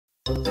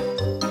Hi,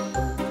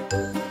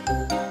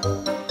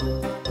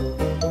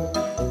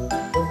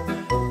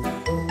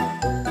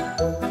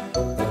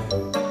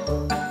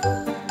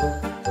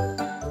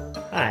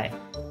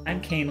 I'm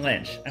Kane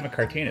Lynch. I'm a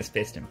cartoonist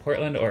based in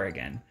Portland,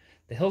 Oregon.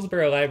 The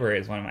Hillsborough Library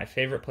is one of my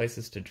favorite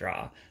places to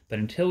draw, but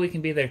until we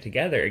can be there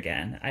together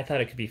again, I thought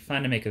it could be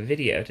fun to make a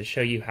video to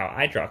show you how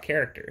I draw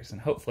characters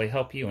and hopefully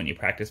help you when you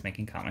practice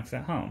making comics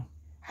at home.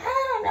 I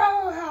don't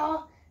know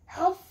how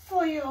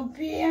helpful you'll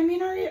be. I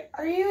mean,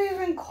 are you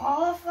even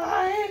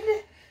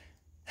qualified?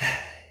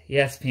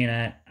 Yes,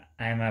 Peanut.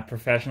 I'm a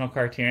professional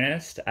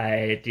cartoonist.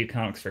 I do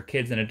comics for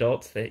kids and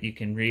adults that you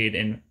can read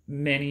in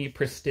many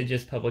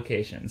prestigious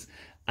publications.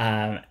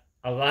 A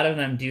lot of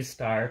them do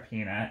star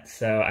Peanut,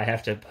 so I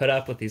have to put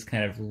up with these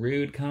kind of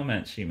rude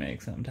comments she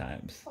makes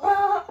sometimes.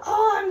 Well,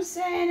 all I'm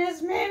saying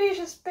is maybe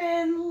just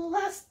spend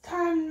less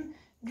time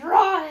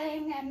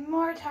drawing and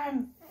more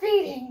time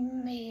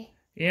feeding me.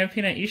 Yeah,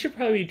 Peanut, you should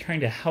probably be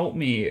trying to help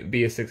me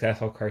be a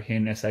successful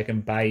cartoonist so I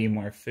can buy you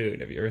more food.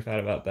 Have you ever thought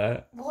about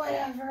that?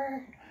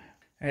 Whatever.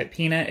 All right,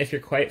 Peanut, if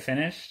you're quite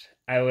finished,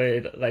 I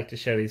would like to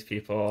show these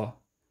people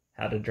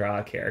how to draw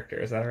a character.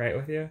 Is that all right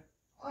with you?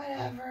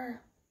 Whatever.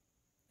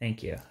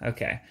 Thank you.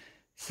 Okay,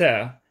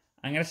 so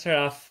I'm going to start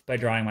off by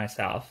drawing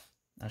myself.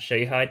 I'll show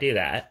you how I do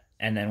that,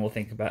 and then we'll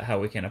think about how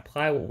we can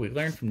apply what we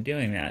learned from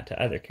doing that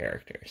to other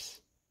characters.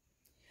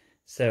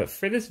 So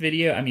for this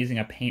video, I'm using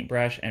a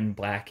paintbrush and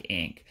black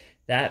ink.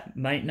 That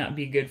might not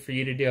be good for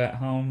you to do at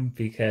home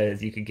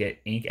because you could get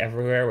ink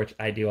everywhere, which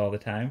I do all the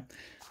time.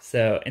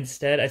 So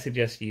instead, I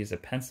suggest you use a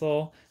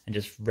pencil and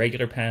just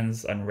regular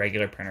pens on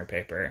regular printer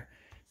paper.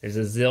 There's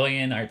a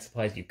zillion art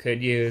supplies you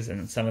could use,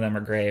 and some of them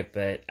are great,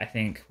 but I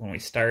think when we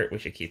start, we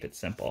should keep it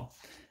simple.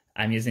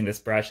 I'm using this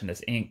brush and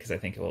this ink because I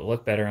think it will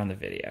look better on the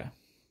video.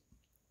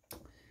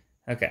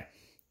 Okay.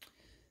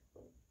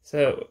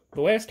 So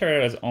the way I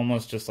started is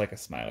almost just like a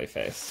smiley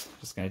face.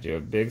 Just going to do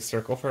a big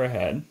circle for a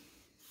head.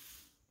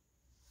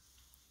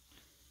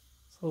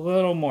 It's a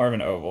little more of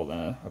an oval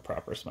than a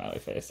proper smiley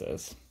face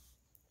is.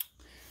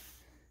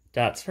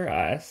 Dots for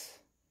eyes.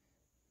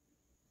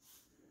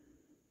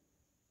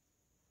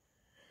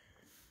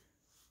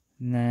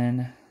 And then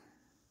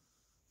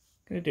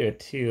I'm going to do a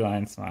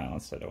 2-line smile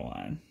instead of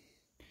 1.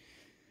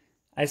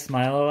 I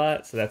smile a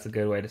lot, so that's a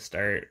good way to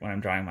start when I'm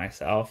drawing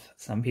myself.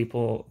 Some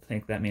people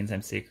think that means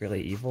I'm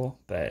secretly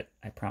evil, but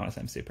I promise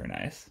I'm super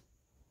nice.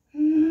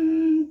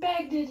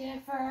 Beg to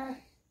differ.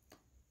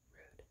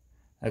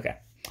 Rude. Okay,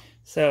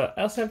 so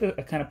I also have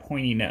a kind of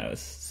pointy nose,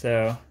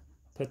 so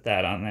put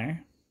that on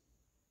there.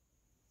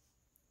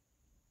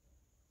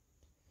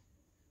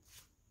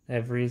 I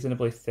have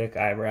reasonably thick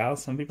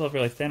eyebrows. Some people have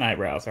really thin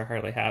eyebrows or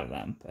hardly have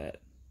them, but...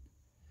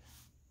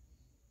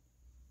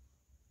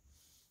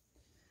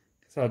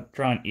 So I'll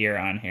draw an ear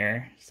on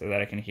here so that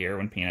I can hear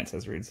when Peanut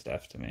says rude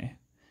stuff to me.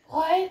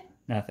 What?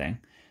 Nothing.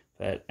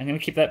 But I'm going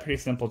to keep that pretty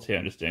simple too.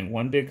 I'm just doing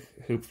one big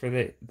hoop for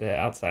the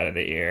outside of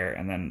the ear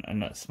and then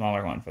a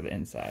smaller one for the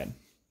inside.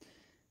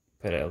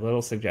 Put a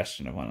little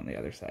suggestion of one on the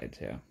other side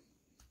too.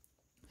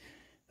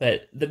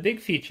 But the big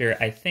feature,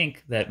 I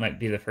think, that might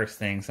be the first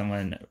thing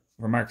someone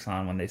remarks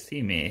on when they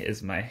see me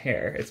is my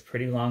hair. It's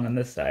pretty long on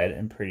this side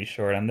and pretty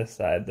short on this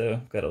side, though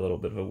I've got a little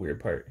bit of a weird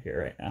part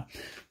here right now.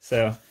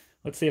 So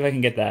let's see if I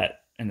can get that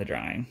in the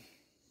drawing.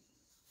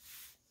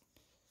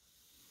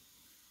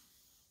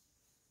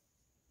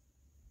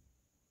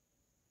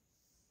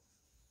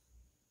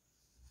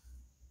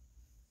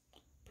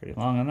 Pretty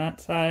long on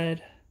that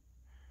side.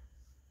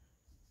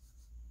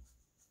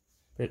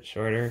 A bit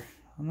shorter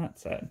on that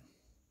side.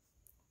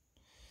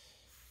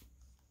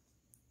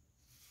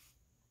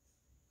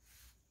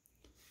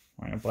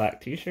 Wearing a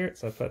black t-shirt,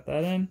 so I put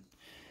that in.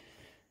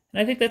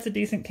 And I think that's a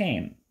decent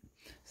cane.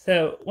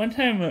 So one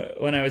time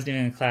when I was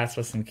doing a class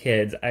with some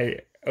kids, I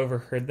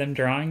overheard them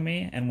drawing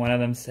me, and one of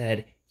them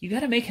said, "You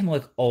gotta make him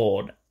look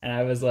old." And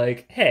I was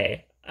like,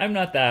 hey, I'm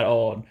not that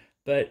old,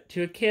 but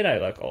to a kid I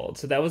look old.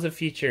 So that was a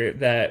feature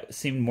that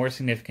seemed more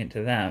significant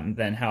to them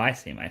than how I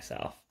see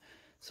myself.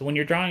 So when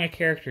you're drawing a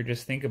character,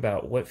 just think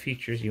about what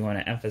features you want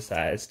to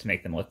emphasize to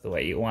make them look the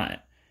way you want.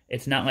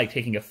 It's not like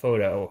taking a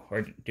photo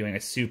or doing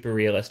a super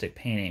realistic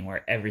painting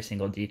where every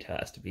single detail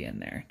has to be in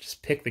there.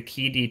 Just pick the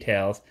key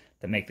details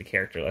that make the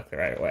character look the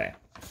right way.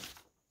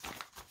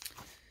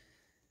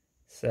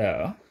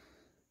 So,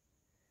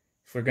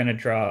 if we're going to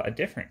draw a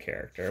different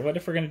character, what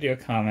if we're going to do a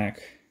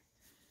comic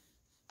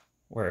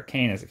where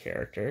Kane is a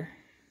character?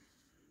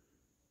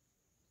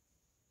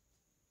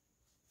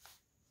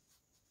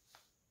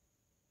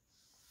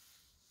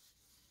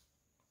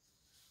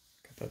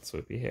 Got that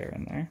swoopy hair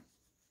in there.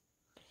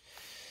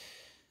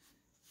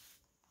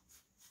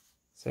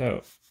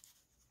 So,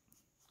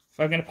 if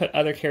I'm going to put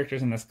other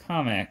characters in this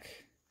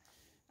comic,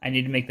 I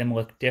need to make them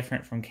look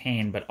different from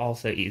Kane, but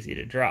also easy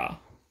to draw.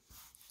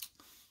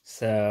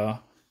 So,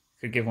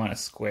 could give one a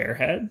square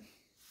head,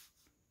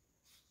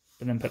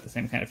 but then put the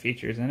same kind of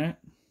features in it.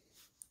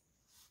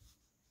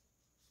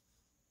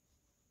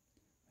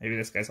 Maybe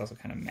this guy's also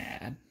kind of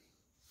mad.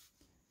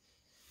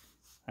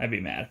 I'd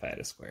be mad if I had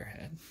a square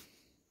head.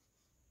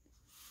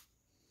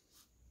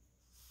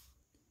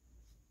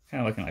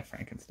 kind of looking like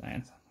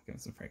Frankenstein. So I'll give him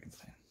some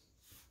Frankenstein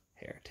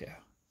hair too.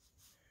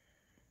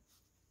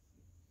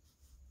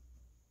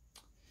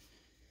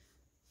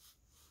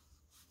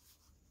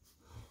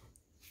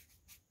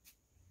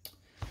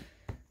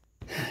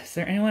 Is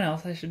there anyone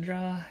else I should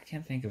draw? I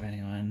can't think of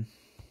anyone.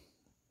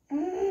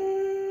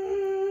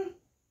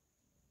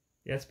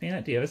 Yes,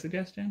 Peanut, do you have a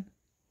suggestion?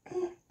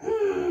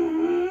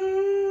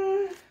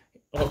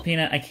 Well,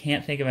 Peanut, I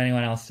can't think of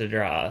anyone else to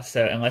draw,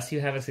 so unless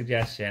you have a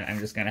suggestion, I'm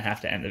just going to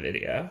have to end the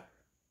video.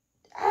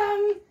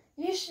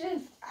 You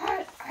should...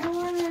 I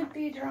want to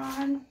be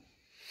drawn.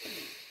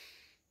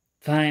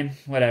 Fine,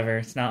 whatever.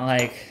 It's not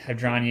like I've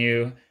drawn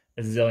you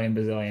a zillion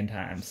bazillion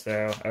times,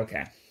 so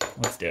okay,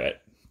 let's do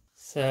it.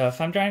 So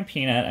if I'm drawing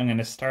Peanut, I'm going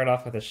to start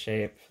off with a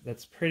shape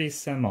that's pretty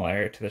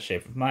similar to the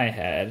shape of my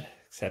head,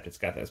 except it's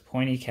got those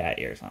pointy cat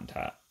ears on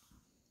top.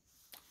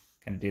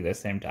 Going to do those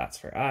same dots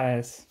for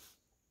eyes.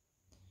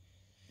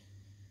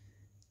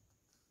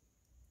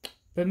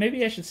 But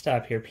maybe I should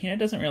stop here. Peanut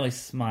doesn't really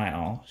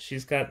smile.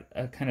 She's got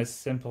a kind of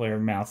simpler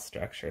mouth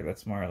structure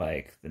that's more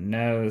like the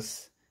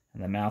nose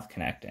and the mouth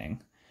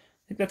connecting.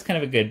 I think that's kind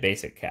of a good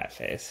basic cat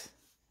face.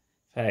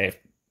 If I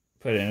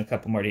put in a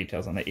couple more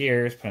details on the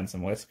ears, put in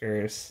some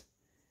whiskers.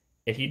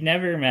 If you'd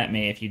never met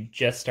me, if you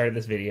just started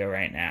this video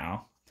right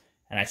now,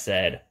 and I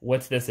said,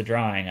 what's this a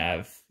drawing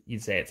of?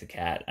 You'd say it's a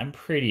cat. I'm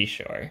pretty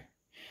sure.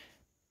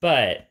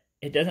 But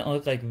it doesn't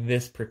look like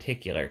this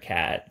particular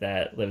cat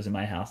that lives in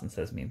my house and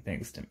says mean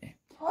things to me.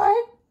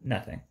 What?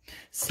 Nothing.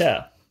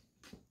 So,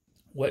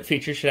 what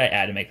feature should I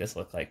add to make this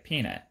look like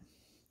Peanut?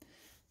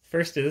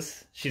 First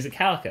is, she's a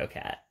calico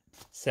cat.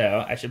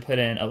 So, I should put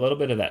in a little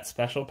bit of that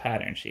special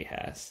pattern she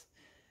has.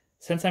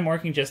 Since I'm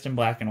working just in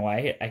black and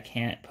white, I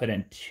can't put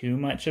in too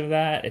much of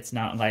that. It's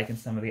not like in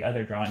some of the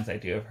other drawings I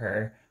do of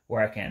her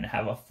where I can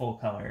have a full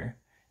color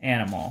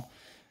animal.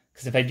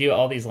 Because if I do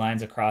all these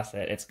lines across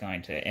it, it's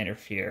going to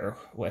interfere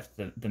with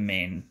the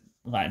main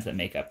lines that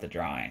make up the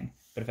drawing.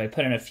 But if I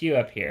put in a few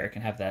up here, I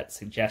can have that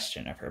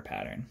suggestion of her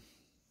pattern.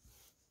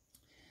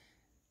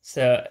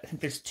 So I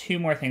think there's two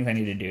more things I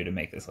need to do to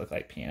make this look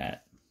like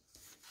Peanut.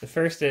 The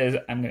first is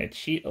I'm going to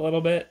cheat a little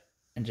bit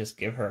and just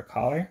give her a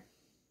collar.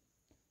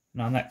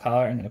 And on that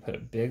collar, I'm going to put a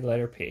big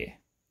letter P.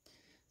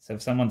 So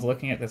if someone's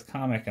looking at this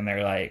comic and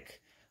they're like,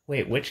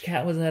 wait, which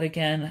cat was that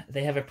again?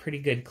 They have a pretty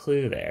good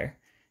clue there.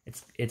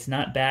 It's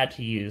not bad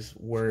to use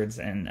words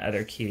and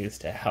other cues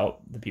to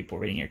help the people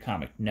reading your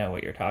comic know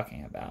what you're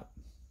talking about.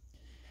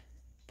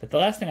 But the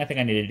last thing I think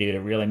I need to do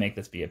to really make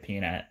this be a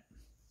Peanut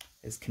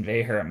is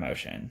convey her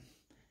emotion.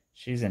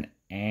 She's an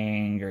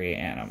angry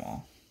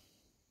animal.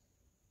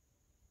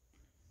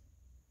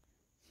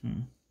 I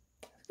think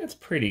that's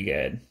pretty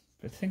good,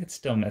 but I think it's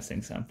still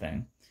missing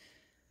something.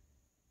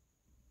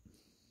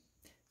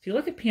 If you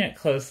look at Peanut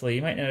closely,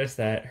 you might notice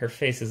that her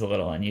face is a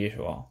little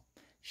unusual.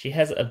 She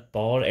has a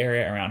bald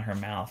area around her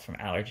mouth from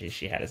allergies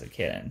she had as a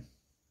kid.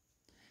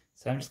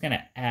 So I'm just going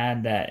to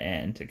add that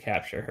in to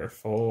capture her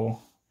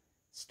full,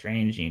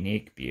 strange,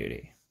 unique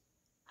beauty.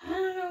 I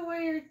don't know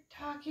what you're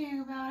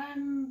talking about.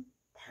 I'm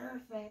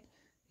perfect.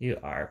 You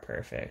are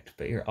perfect,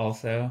 but you're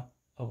also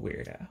a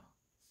weirdo.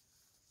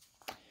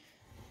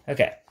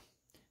 Okay,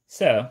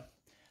 so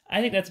I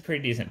think that's a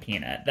pretty decent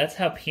Peanut. That's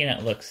how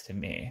Peanut looks to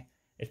me.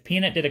 If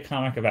Peanut did a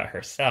comic about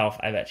herself,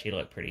 I bet she'd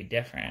look pretty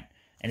different.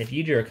 And if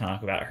you drew a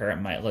comic about her, it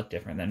might look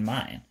different than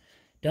mine.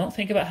 Don't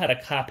think about how to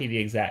copy the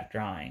exact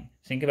drawing.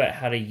 Think about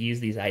how to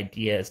use these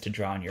ideas to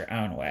draw in your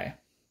own way.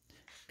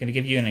 I'm going to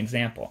give you an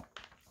example.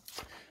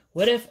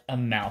 What if a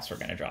mouse were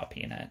going to draw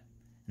Peanut?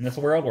 In this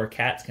world where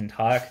cats can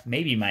talk,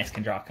 maybe mice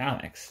can draw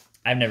comics.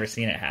 I've never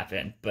seen it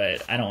happen,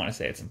 but I don't want to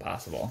say it's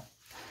impossible.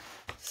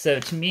 So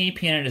to me,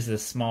 Peanut is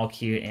this small,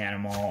 cute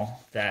animal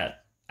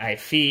that I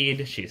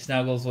feed. She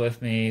snuggles with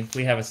me.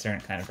 We have a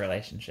certain kind of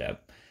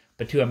relationship.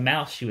 But to a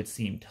mouse, she would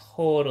seem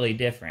totally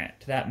different.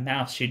 To that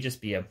mouse, she'd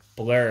just be a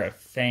blur of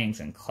fangs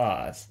and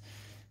claws.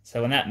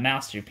 So when that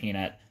mouse drew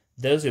Peanut,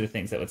 those are the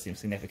things that would seem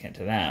significant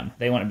to them.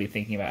 They wouldn't be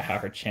thinking about how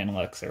her chin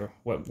looks or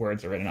what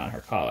words are written on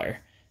her collar.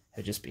 It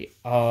would just be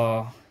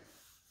all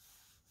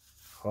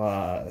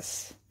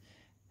claws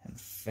and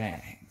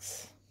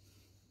fangs.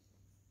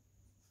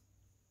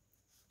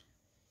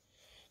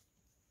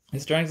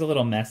 This drawing's a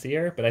little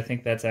messier, but I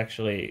think that's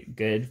actually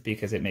good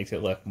because it makes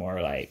it look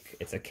more like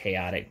it's a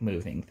chaotic,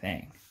 moving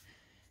thing.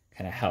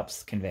 Kind of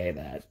helps convey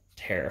that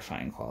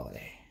terrifying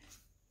quality.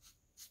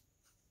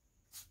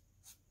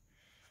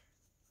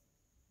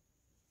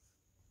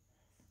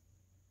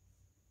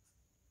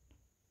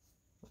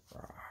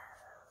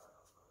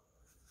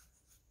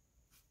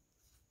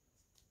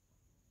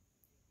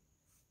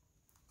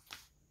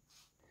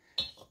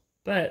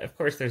 But, of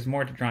course, there's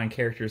more to drawing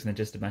characters than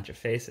just a bunch of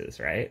faces,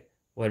 right?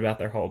 What about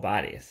their whole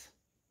bodies?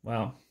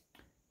 Well,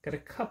 got a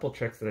couple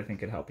tricks that I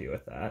think could help you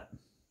with that.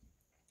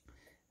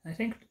 I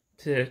think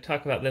to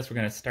talk about this, we're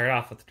going to start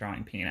off with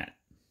drawing Peanut.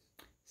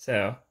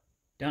 So,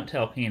 don't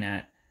tell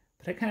Peanut,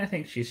 but I kind of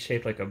think she's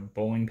shaped like a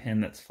bowling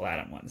pin that's flat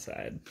on one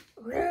side.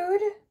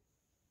 Rude.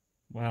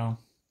 Well,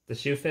 the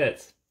shoe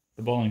fits.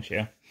 The bowling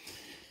shoe.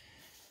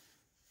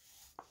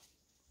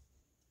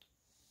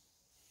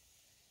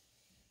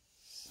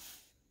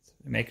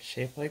 Make a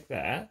shape like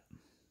that.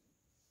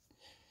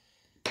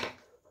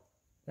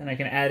 Then I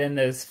can add in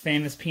those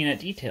famous Peanut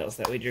details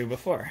that we drew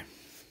before.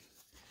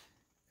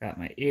 Got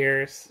my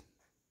ears,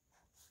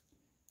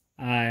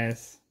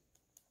 eyes,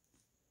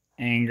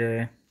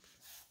 anger,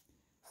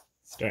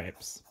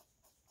 stripes.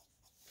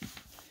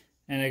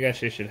 And I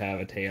guess you should have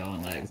a tail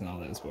and legs and all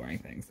those boring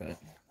things that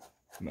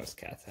most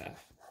cats have.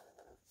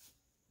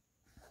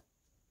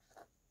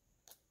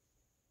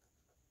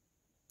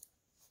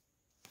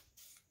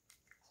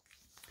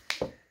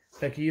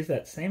 So I could use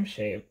that same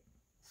shape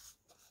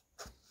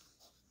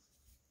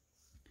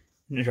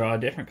and draw a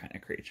different kind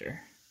of creature.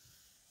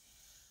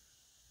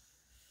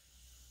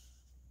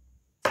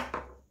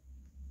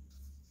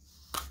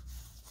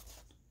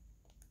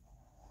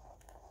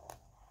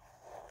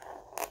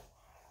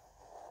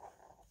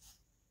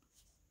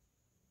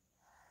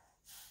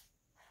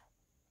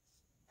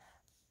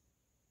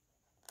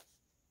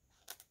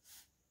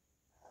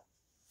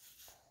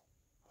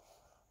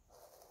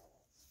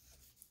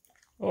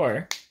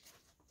 Or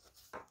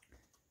I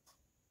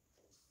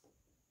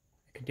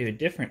could do a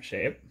different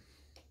shape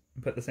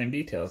and put the same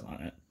details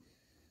on it.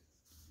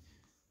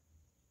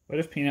 What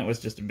if Peanut was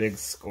just a big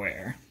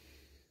square?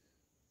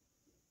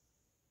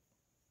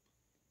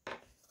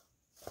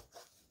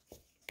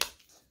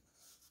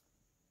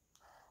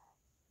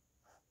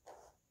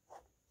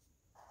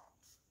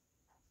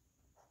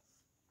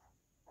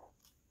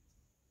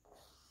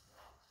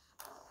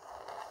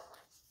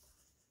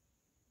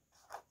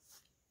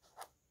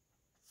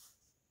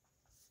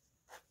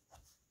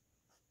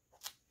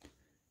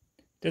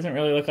 Doesn't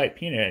really look like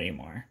Peanut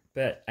anymore,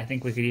 but I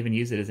think we could even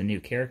use it as a new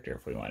character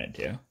if we wanted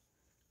to.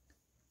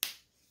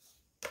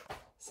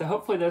 So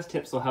hopefully those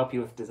tips will help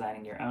you with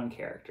designing your own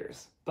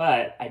characters,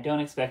 but I don't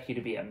expect you to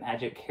be a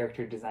magic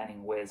character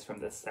designing whiz from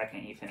the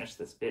second you finish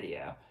this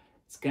video.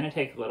 It's going to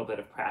take a little bit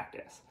of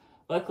practice.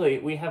 Luckily,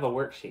 we have a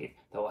worksheet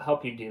that will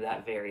help you do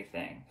that very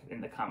thing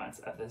in the comments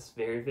of this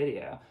very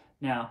video.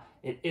 Now,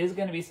 it is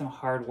going to be some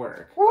hard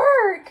work.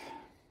 Work?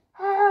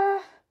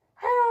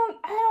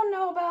 I don't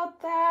know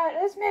about that.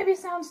 This maybe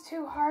sounds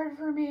too hard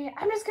for me.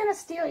 I'm just gonna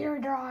steal your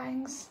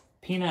drawings.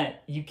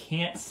 Peanut, you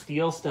can't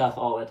steal stuff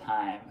all the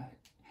time.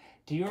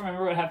 Do you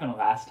remember what happened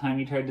last time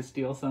you tried to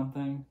steal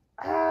something?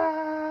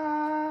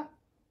 Oh,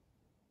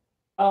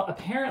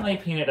 apparently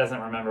Peanut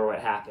doesn't remember what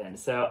happened,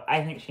 so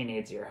I think she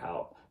needs your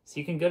help. So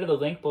you can go to the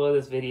link below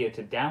this video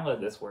to download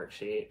this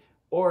worksheet,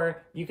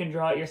 or you can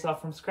draw it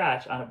yourself from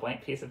scratch on a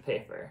blank piece of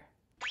paper.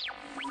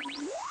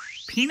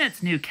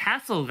 Peanut's new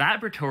castle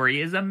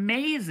laboratory is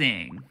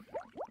amazing!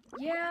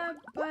 Yeah,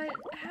 but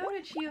how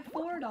did she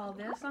afford all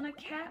this on a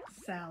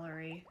cat's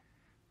salary?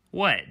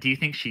 What, do you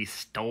think she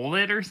stole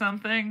it or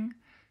something?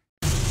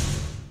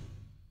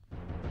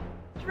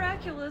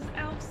 Dracula's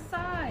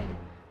outside,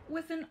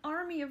 with an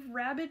army of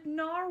rabid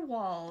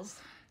narwhals.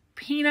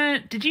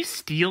 Peanut, did you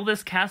steal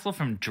this castle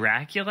from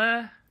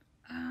Dracula?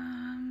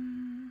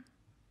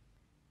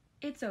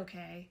 It's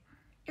okay.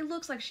 It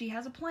looks like she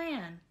has a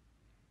plan.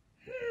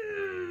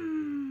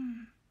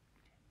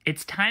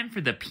 It's time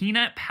for the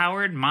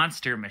Peanut-powered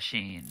monster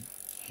machine.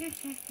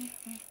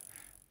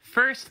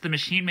 First, the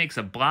machine makes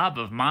a blob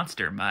of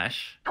monster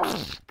mush.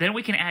 Then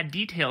we can add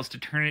details to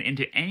turn it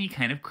into any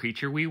kind of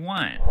creature we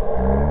want.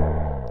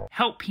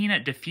 Help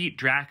Peanut defeat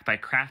Drac by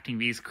crafting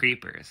these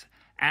creepers.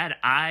 Add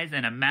eyes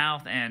and a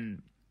mouth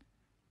and...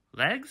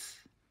 legs?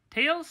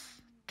 Tails?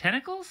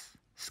 Tentacles?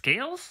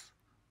 Scales?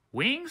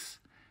 Wings?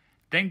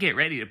 Then get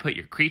ready to put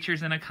your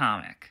creatures in a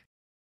comic.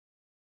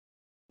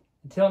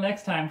 Until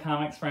next time,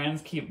 comics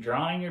friends, keep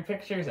drawing your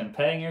pictures and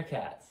petting your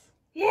cats.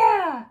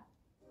 Yeah!